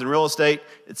years of our lives in real estate.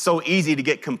 It's so easy to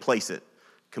get complacent.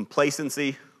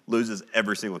 Complacency loses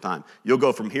every single time. You'll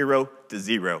go from hero to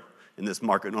zero in this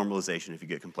market normalization if you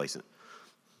get complacent.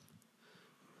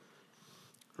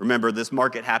 Remember, this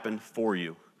market happened for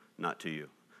you, not to you.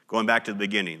 Going back to the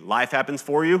beginning, life happens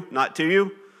for you, not to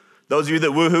you. Those of you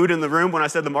that woohooed in the room when I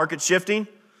said the market's shifting,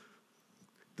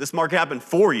 this market happened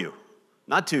for you,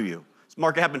 not to you. This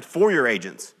market happened for your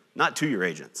agents, not to your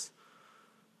agents.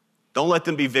 Don't let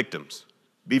them be victims.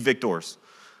 Be victors.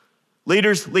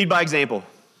 Leaders, lead by example.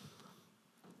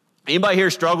 Anybody here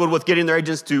struggled with getting their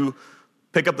agents to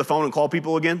pick up the phone and call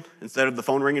people again instead of the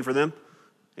phone ringing for them?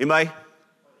 Anybody?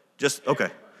 Just, okay.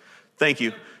 Thank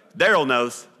you. Daryl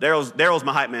knows. Daryl's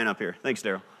my hype man up here. Thanks,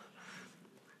 Daryl.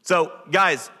 So,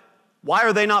 guys, why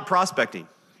are they not prospecting?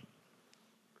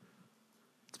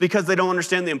 It's because they don't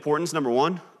understand the importance, number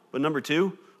one. But number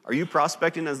two, are you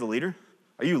prospecting as the leader?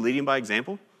 Are you leading by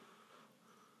example?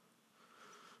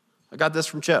 I got this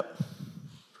from Chep. I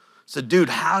said, dude,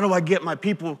 how do I get my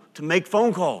people to make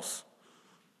phone calls?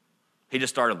 He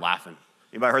just started laughing.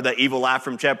 Anybody heard that evil laugh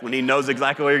from Chep when he knows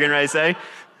exactly what you're getting ready to say?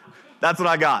 That's what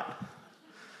I got.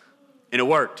 And it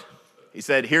worked. He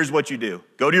said, here's what you do.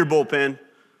 Go to your bullpen.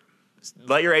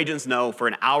 Let your agents know for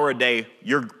an hour a day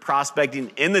you're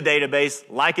prospecting in the database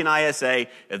like an ISA.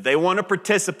 If they want to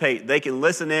participate, they can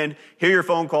listen in, hear your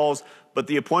phone calls, but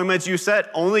the appointments you set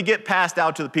only get passed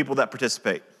out to the people that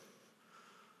participate.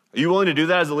 Are you willing to do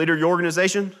that as a leader of your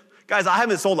organization? Guys, I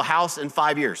haven't sold a house in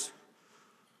 5 years.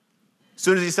 As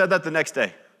soon as he said that, the next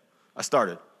day, I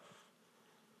started.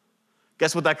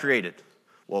 Guess what that created?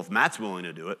 Well, if Matt's willing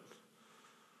to do it,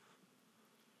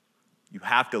 you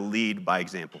have to lead by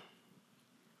example.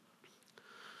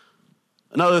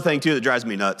 Another thing, too, that drives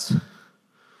me nuts. I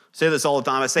say this all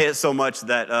the time. I say it so much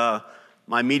that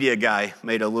my media guy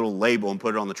made a little label and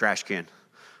put it on the trash can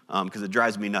because it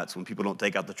drives me nuts when people don't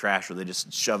take out the trash or they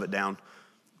just shove it down.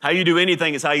 How you do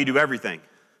anything is how you do everything.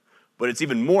 But it's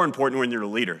even more important when you're a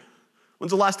leader.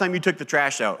 When's the last time you took the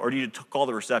trash out or do you call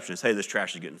the receptionist, hey, this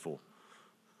trash is getting full?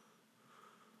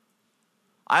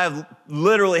 I have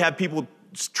literally had people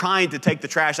trying to take the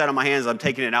trash out of my hands. I'm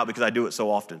taking it out because I do it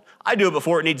so often. I do it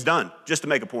before it needs done, just to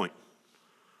make a point.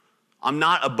 I'm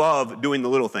not above doing the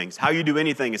little things. How you do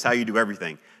anything is how you do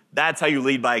everything. That's how you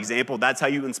lead by example. That's how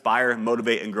you inspire,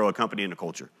 motivate, and grow a company and a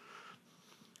culture.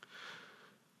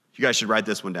 You guys should write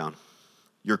this one down.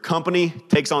 Your company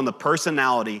takes on the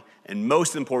personality and,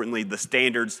 most importantly, the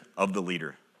standards of the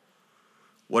leader.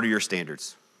 What are your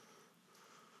standards?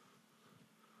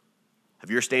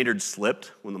 Have your standards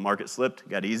slipped when the market slipped,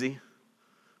 got easy?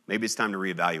 Maybe it's time to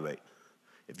reevaluate.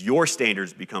 If your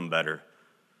standards become better,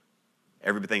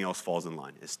 everything else falls in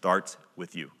line. It starts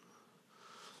with you.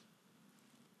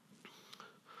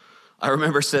 I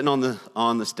remember sitting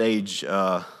on the stage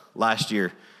last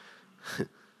year,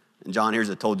 and John, here's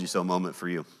a told you so moment for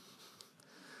you.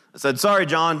 I said, sorry,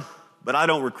 John, but I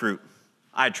don't recruit.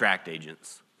 I attract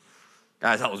agents.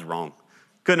 Guys, that was wrong.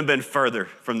 Couldn't have been further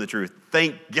from the truth.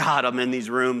 Thank God I'm in these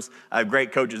rooms. I have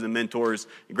great coaches and mentors,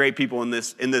 and great people in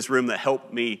this room that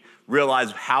helped me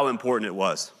realize how important it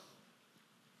was.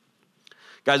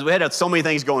 Guys, we had so many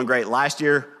things going great. Last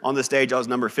year on the stage, I was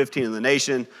number 15 in the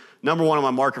nation, number 1 on my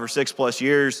market for 6+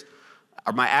 years.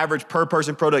 My average per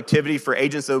person productivity for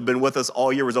agents that have been with us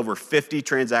all year was over 50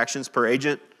 transactions per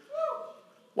agent.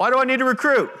 Why do I need to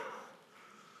recruit?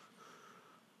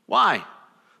 Why?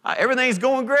 Everything's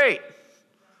going great.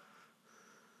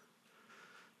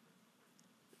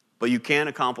 But you can't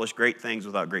accomplish great things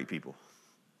without great people.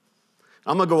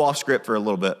 I'm going to go off script for a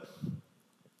little bit.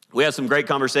 We had some great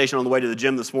conversation on the way to the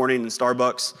gym this morning in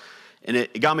Starbucks, and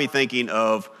it got me thinking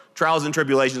of trials and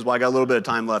tribulations while I got a little bit of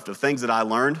time left, of things that I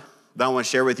learned that I want to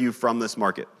share with you from this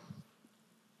market.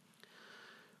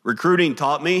 Recruiting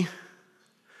taught me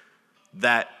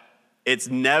that it's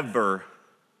never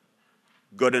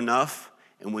good enough,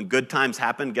 and when good times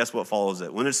happen, guess what follows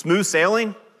it? When it's smooth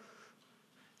sailing,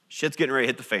 shit's getting ready to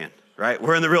hit the fan, right?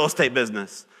 We're in the real estate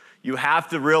business. You have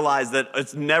to realize that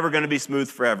it's never going to be smooth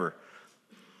forever.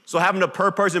 So having a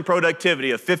per person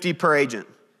productivity of 50 per agent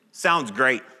sounds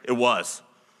great. It was.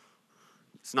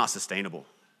 It's not sustainable.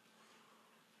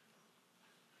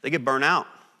 They get burnt out.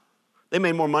 They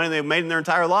made more money than they've made in their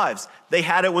entire lives. They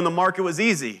had it when the market was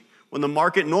easy. When the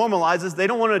market normalizes, they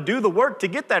don't want to do the work to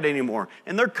get that anymore.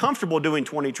 And they're comfortable doing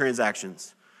 20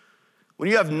 transactions. When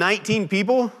you have 19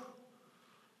 people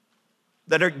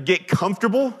that get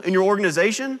comfortable in your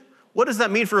organization, what does that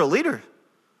mean for a leader?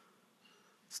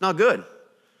 It's not good.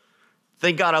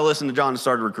 Thank God I listened to John and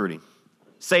started recruiting.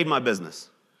 Saved my business.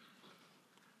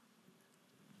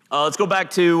 Let's go back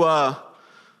to, I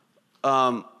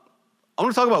want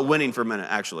to talk about winning for a minute,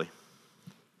 actually.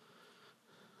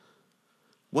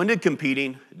 When did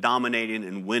competing, dominating,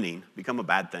 and winning become a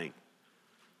bad thing?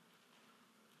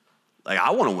 Like,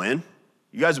 I want to win.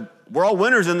 You guys, we're all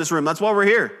winners in this room. That's why we're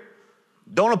here.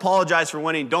 Don't apologize for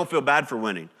winning. Don't feel bad for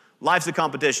winning. Life's a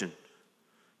competition.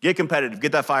 Get competitive.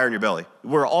 Get that fire in your belly.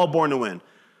 We're all born to win.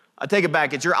 I take it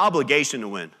back. It's your obligation to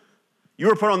win. You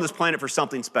were put on this planet for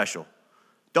something special.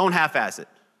 Don't half-ass it.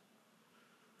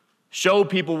 Show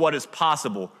people what is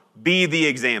possible. Be the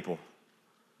example.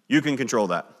 You can control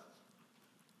that.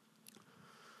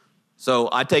 So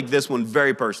I take this one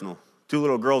very personal. 2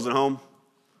 little girls at home.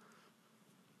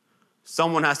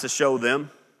 Someone has to show them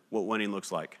what winning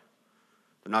looks like.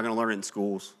 They're not going to learn it in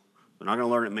schools. They're not going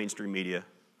to learn it in mainstream media.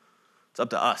 It's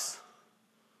up to us.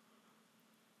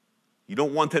 You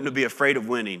don't want them to be afraid of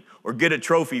winning or get a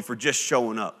trophy for just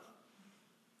showing up.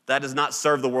 That does not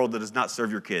serve the world. That does not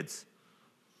serve your kids.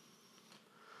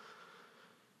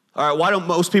 All right, why don't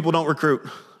most people don't recruit?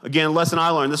 Again, lesson I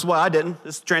learned. This is why I didn't.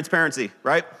 This is transparency,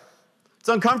 right? It's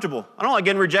uncomfortable. I don't like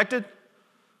getting rejected.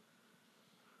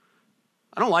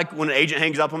 I don't like when an agent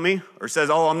hangs up on me or says,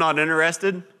 oh, I'm not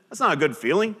interested. That's not a good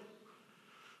feeling.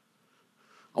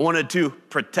 I wanted to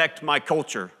protect my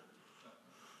culture.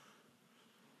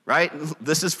 Right?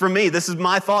 This is for me. This is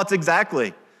my thoughts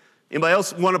exactly. Anybody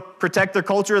else want to protect their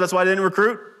culture? That's why they didn't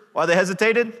recruit? Why they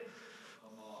hesitated?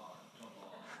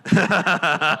 Come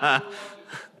on.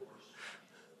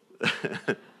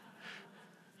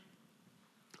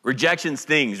 Rejection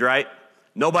stings, right?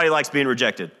 Nobody likes being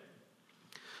rejected.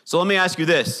 So let me ask you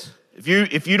this. If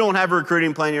you don't have a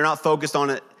recruiting plan, you're not focused on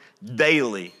it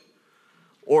daily,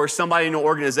 or somebody in your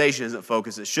organization isn't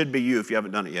focused, it should be you if you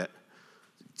haven't done it yet.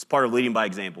 It's part of leading by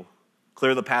example.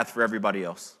 Clear the path for everybody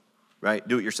else, right?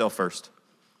 Do it yourself first.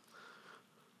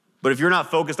 But if you're not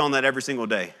focused on that every single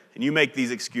day, and you make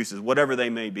these excuses, whatever they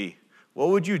may be, what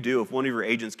would you do if one of your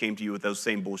agents came to you with those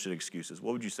same bullshit excuses?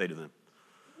 What would you say to them?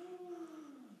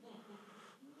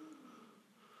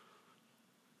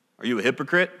 Are you a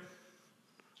hypocrite?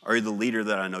 Or are you the leader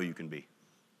that I know you can be?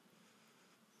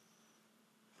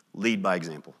 Lead by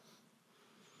example.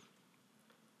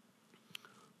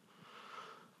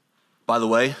 By the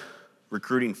way,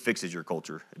 recruiting fixes your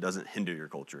culture. It doesn't hinder your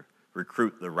culture.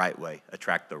 recruit the right way,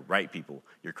 attract the right people,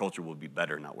 your culture will be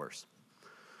better, not worse.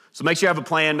 So make sure you have a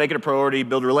plan, make it a priority,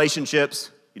 build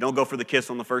relationships. You don't go for the kiss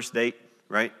on the first date,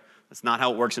 right? That's not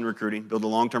how it works in recruiting. Build a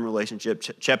long-term relationship.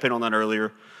 Chet hit on that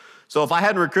earlier. So if I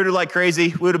hadn't recruited like crazy,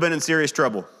 we would have been in serious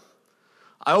trouble.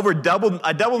 I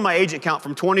doubled my agent count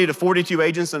from 20 to 42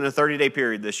 agents in a 30-day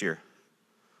period this year.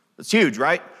 That's huge,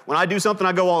 right? When I do something,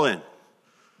 I go all in.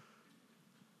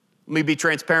 Let me be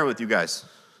transparent with you guys.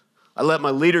 I let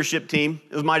my leadership team,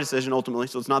 it was my decision ultimately,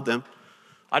 so it's not them.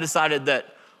 I decided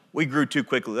that we grew too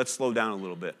quickly. Let's slow down a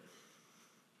little bit.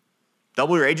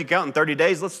 Double your agent count in 30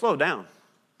 days, let's slow down.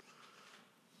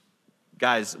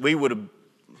 Guys, we would have,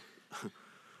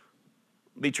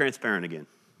 be transparent again.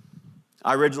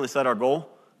 I originally set our goal,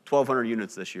 1,200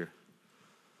 units this year.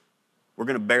 We're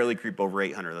gonna barely creep over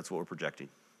 800, that's what we're projecting.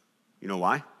 You know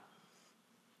why?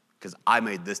 Because I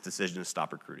made this decision to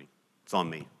stop recruiting. It's on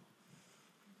me.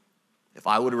 If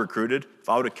I would have recruited, if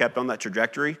I would have kept on that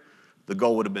trajectory, the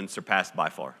goal would have been surpassed by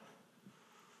far.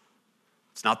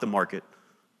 It's not the market.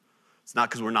 It's not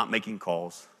because we're not making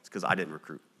calls. It's because I didn't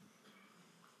recruit.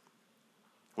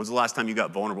 When's the last time you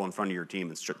got vulnerable in front of your team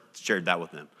and shared that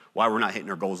with them? Why we're not hitting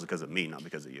our goals is because of me, not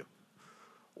because of you.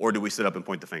 Or do we sit up and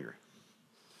point the finger?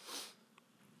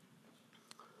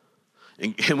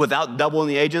 And without doubling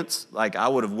the agents, like I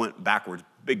would have went backwards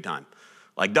big time.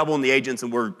 Like doubling the agents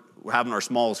and we're having our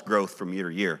smallest growth from year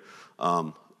to year.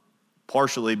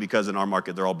 Partially because in our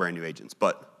market, they're all brand new agents.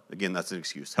 But again, that's an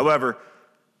excuse. However,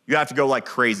 you have to go like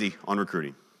crazy on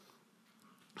recruiting.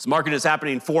 This market is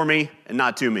happening for me and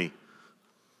not to me.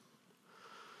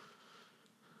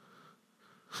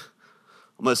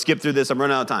 I'm gonna skip through this, I'm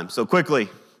running out of time. So quickly,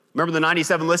 remember the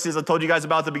 97 listings I told you guys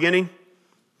about at the beginning?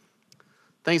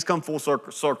 Things come full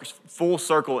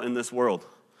circle in this world.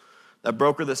 That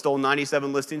broker that stole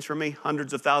 97 listings from me,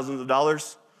 hundreds of thousands of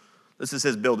dollars, this is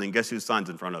his building. Guess whose sign's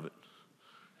in front of it?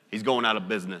 He's going out of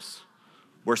business.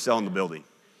 We're selling the building.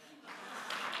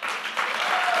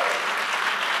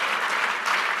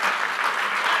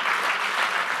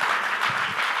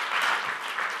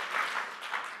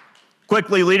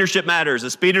 Quickly, leadership matters.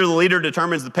 The speed of the leader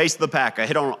determines the pace of the pack. I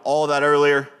hit on all of that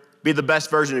earlier. Be the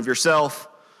best version of yourself.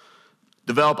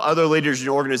 Develop other leaders in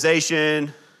your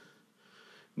organization.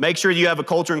 Make sure you have a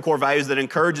culture and core values that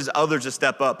encourages others to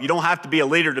step up. You don't have to be a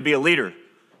leader to be a leader.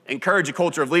 Encourage a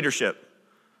culture of leadership.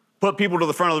 Put people to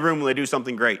the front of the room when they do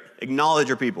something great. Acknowledge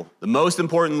your people. The most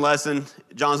important lesson,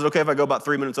 John, is it okay if I go about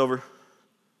 3 minutes over?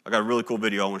 I got a really cool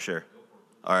video I want to share.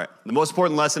 All right. The most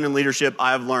important lesson in leadership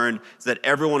I have learned is that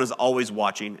everyone is always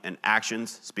watching and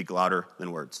actions speak louder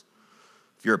than words.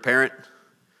 If you're a parent,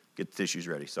 get the tissues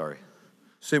ready. Sorry.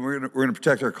 Say we're gonna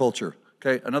protect our culture.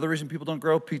 Okay. Another reason people don't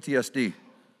grow, PTSD.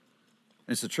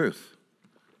 It's the truth.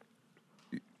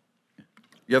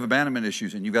 You have abandonment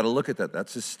issues, and you got to look at that.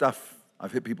 That's his stuff.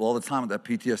 I've hit people all the time with that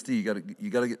PTSD. You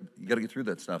got to get through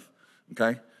that stuff.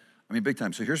 Okay. I mean, big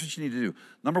time. So here's what you need to do.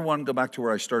 Number one, go back to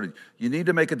where I started. You need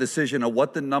to make a decision of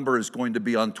what the number is going to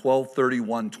be on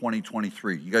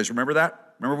 12/31/2023. You guys remember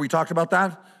that? Remember we talked about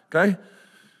that? Okay.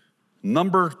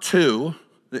 Number two,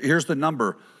 here's the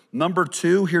number. Number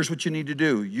two, here's what you need to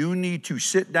do. You need to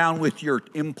sit down with your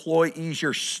employees,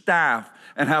 your staff,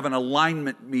 and have an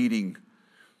alignment meeting.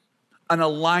 An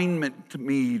alignment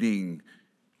meeting.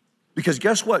 Because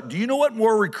guess what? Do you know what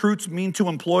more recruits mean to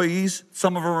employees?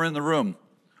 Some of them are in the room.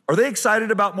 Are they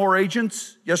excited about more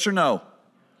agents? Yes or no?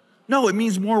 No, it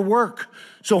means more work.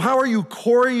 So how are you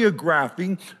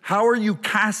choreographing? How are you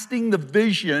casting the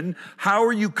vision? How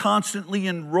are you constantly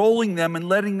enrolling them and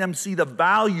letting them see the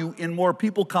value in more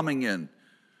people coming in?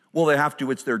 Well, they have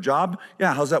to. It's their job.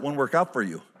 Yeah, how's that one work out for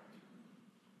you?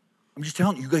 I'm just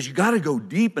telling you guys, you got to go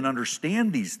deep and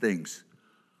understand these things.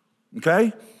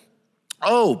 Okay?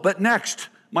 Oh, but next,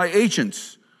 my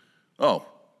agents. Oh,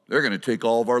 they're going to take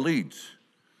all of our leads.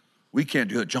 We can't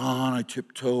do it. John, I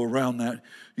tiptoe around that.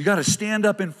 You got to stand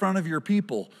up in front of your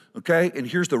people, okay? And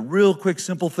here's the real quick,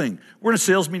 simple thing. We're in a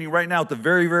sales meeting right now at the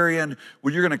very, very end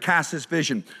where you're going to cast this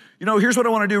vision. You know, here's what I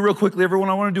want to do real quickly, everyone.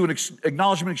 I want to do an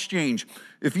acknowledgement exchange.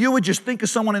 If you would just think of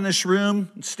someone in this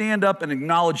room, stand up and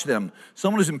acknowledge them.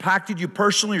 Someone who's impacted you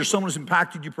personally or someone who's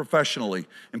impacted you professionally.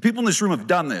 And people in this room have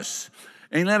done this.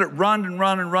 And you let it run and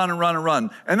run and run and run and run.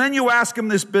 And then you ask them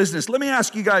this business. Let me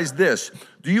ask you guys this.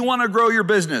 Do you want to grow your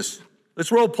business?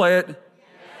 Let's role play it. Yes.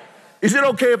 Is it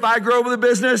okay if I grow the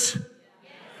business? Yes.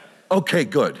 Okay,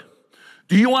 good.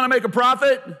 Do you want to make a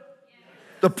profit? Yes.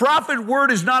 The profit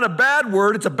word is not a bad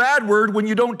word. It's a bad word when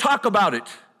you don't talk about it.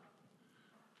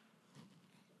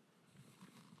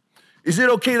 Is it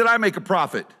okay that I make a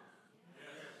profit? Yes.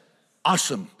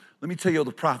 Awesome. Let me tell you what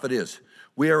the profit is.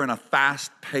 We are in a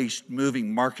fast-paced,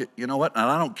 moving market. You know what? And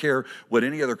I don't care what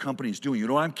any other company is doing. You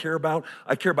know what I care about?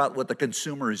 I care about what the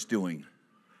consumer is doing.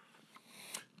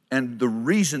 And the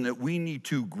reason that we need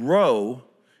to grow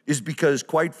is because,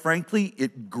 quite frankly,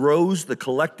 it grows the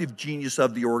collective genius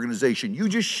of the organization. You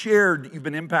just shared that you've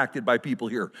been impacted by people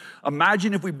here.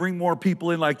 Imagine if we bring more people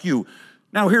in like you.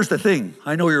 Now, here's the thing.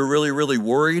 I know you're really, really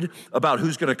worried about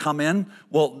who's going to come in.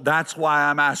 Well, that's why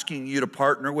I'm asking you to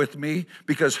partner with me,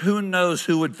 because who knows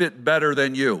who would fit better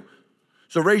than you.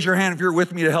 So raise your hand if you're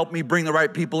with me to help me bring the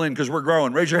right people in, because we're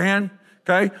growing. Raise your hand,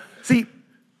 okay? See,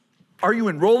 are you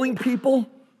enrolling people?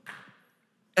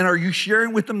 And are you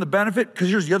sharing with them the benefit? Because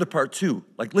here's the other part too.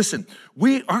 Like, listen,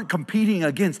 we aren't competing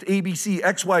against ABC,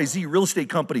 XYZ real estate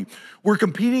company. We're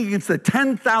competing against the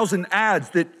 10,000 ads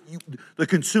that the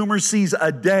consumer sees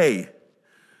a day.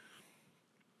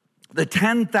 The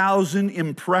 10,000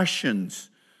 impressions.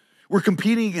 We're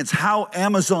competing against how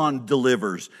Amazon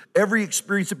delivers every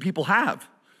experience that people have,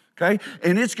 okay?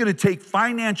 And it's gonna take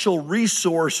financial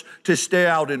resource to stay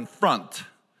out in front.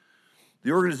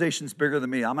 The organization's bigger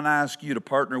than me. I'm gonna ask you to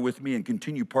partner with me and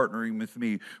continue partnering with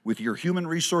me with your human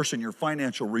resource and your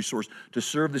financial resource to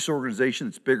serve this organization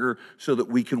that's bigger so that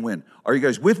we can win. Are you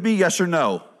guys with me, yes or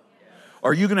no? Yes.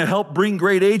 Are you gonna help bring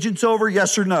great agents over,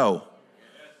 yes or no? Yes.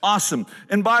 Awesome.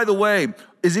 And by the way,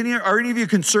 are any of you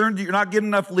concerned that you're not getting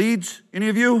enough leads? Any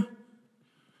of you?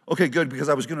 Okay, good, because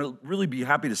I was gonna really be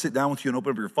happy to sit down with you and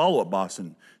open up your follow-up boss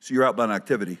and see your outbound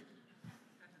activity.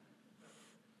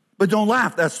 But don't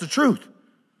laugh, that's the truth,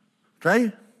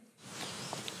 okay?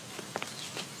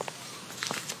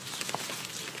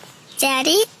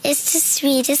 Daddy is the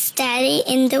sweetest daddy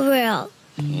in the world.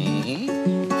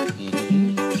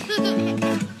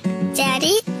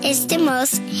 Daddy is the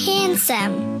most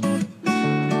handsome,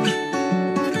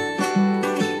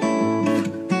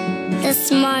 the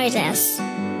smartest,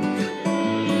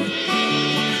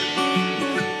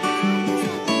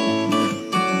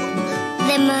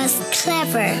 the most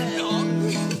clever,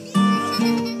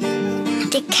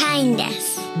 the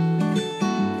kindest.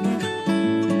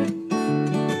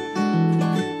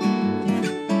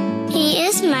 He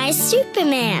is my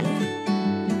Superman.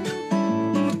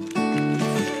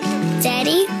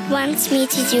 Daddy wants me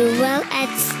to do well at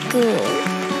school.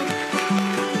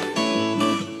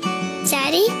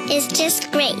 Daddy is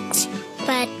just great,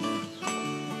 but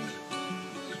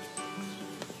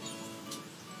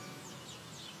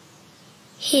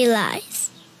he lies.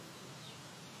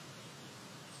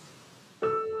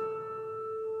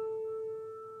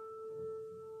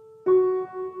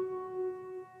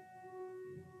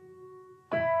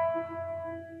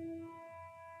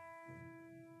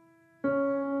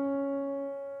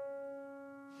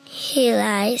 He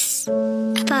lies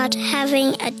about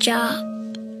having a job.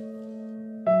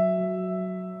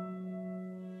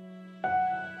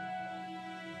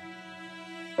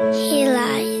 He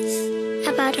lies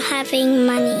about having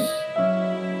money.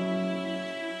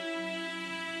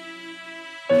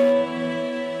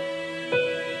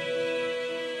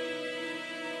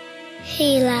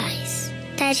 He lies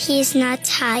that he's not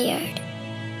tired.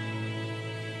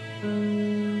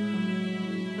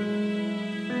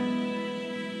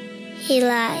 He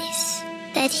lies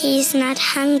that he's not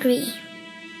hungry.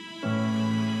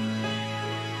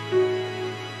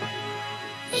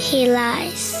 He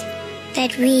lies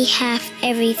that we have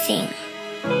everything.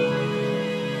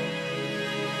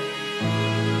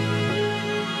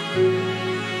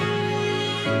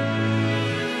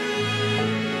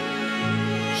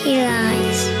 He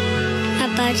lies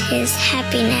about his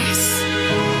happiness.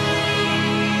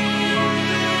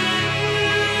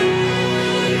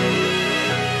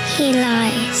 He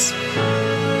lies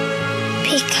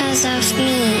because of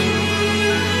me.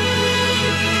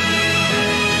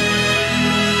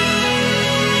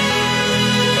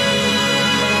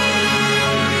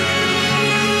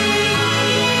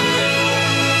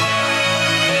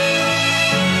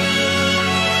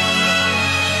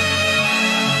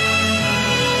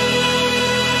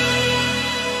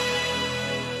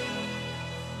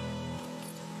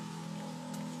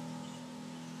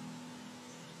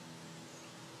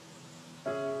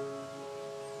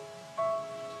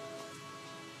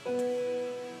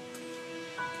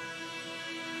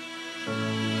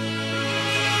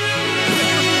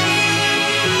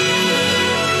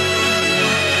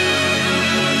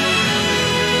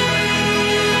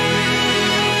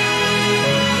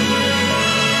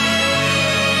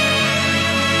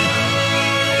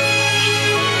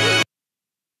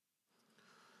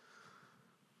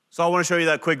 So I want to show you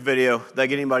that quick video. Did that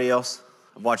get anybody else?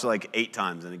 I've watched it like 8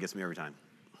 times and it gets me every time.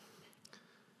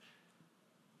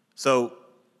 So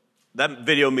that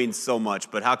video means so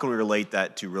much, but how can we relate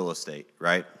that to real estate,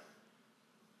 right?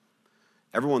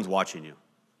 Everyone's watching you.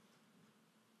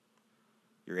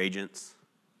 Your agents,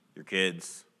 your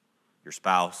kids, your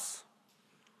spouse.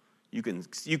 You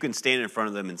can stand in front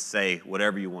of them and say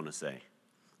whatever you want to say,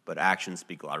 but actions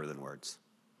speak louder than words.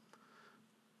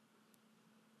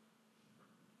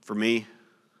 For me,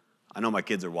 I know my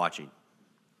kids are watching.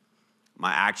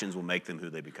 My actions will make them who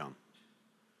they become.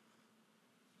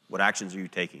 What actions are you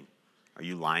taking? Are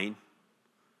you lying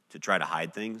to try to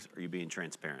hide things? Or are you being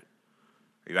transparent?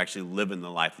 Are you actually living the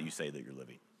life that you say that you're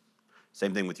living?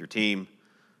 Same thing with your team.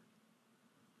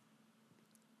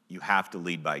 You have to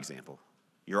lead by example.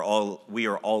 We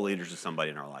are all leaders of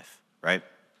somebody in our life, right?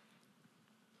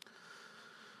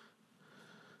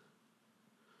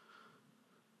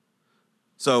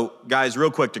 So, guys,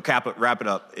 real quick to wrap it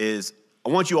up is I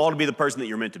want you all to be the person that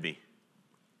you're meant to be.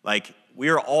 Like, we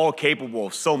are all capable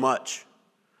of so much.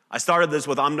 I started this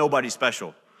with I'm nobody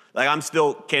special. Like, I'm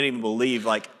still can't even believe,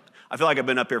 like, I feel like I've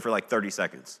been up here for like 30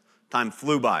 seconds. Time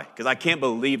flew by because I can't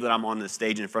believe that I'm on this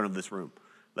stage in front of this room.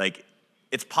 Like,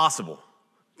 it's possible.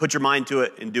 Put your mind to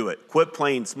it and do it. Quit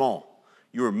playing small.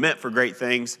 You were meant for great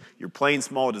things. Your playing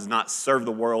small does not serve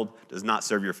the world, does not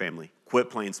serve your family. Quit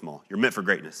playing small. You're meant for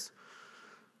greatness.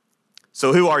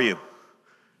 So who are you?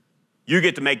 You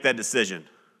get to make that decision.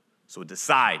 So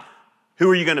decide. Who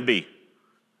are you going to be?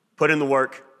 Put in the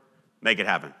work. Make it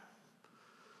happen.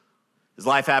 Is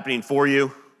life happening for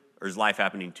you or is life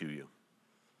happening to you?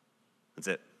 That's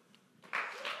it.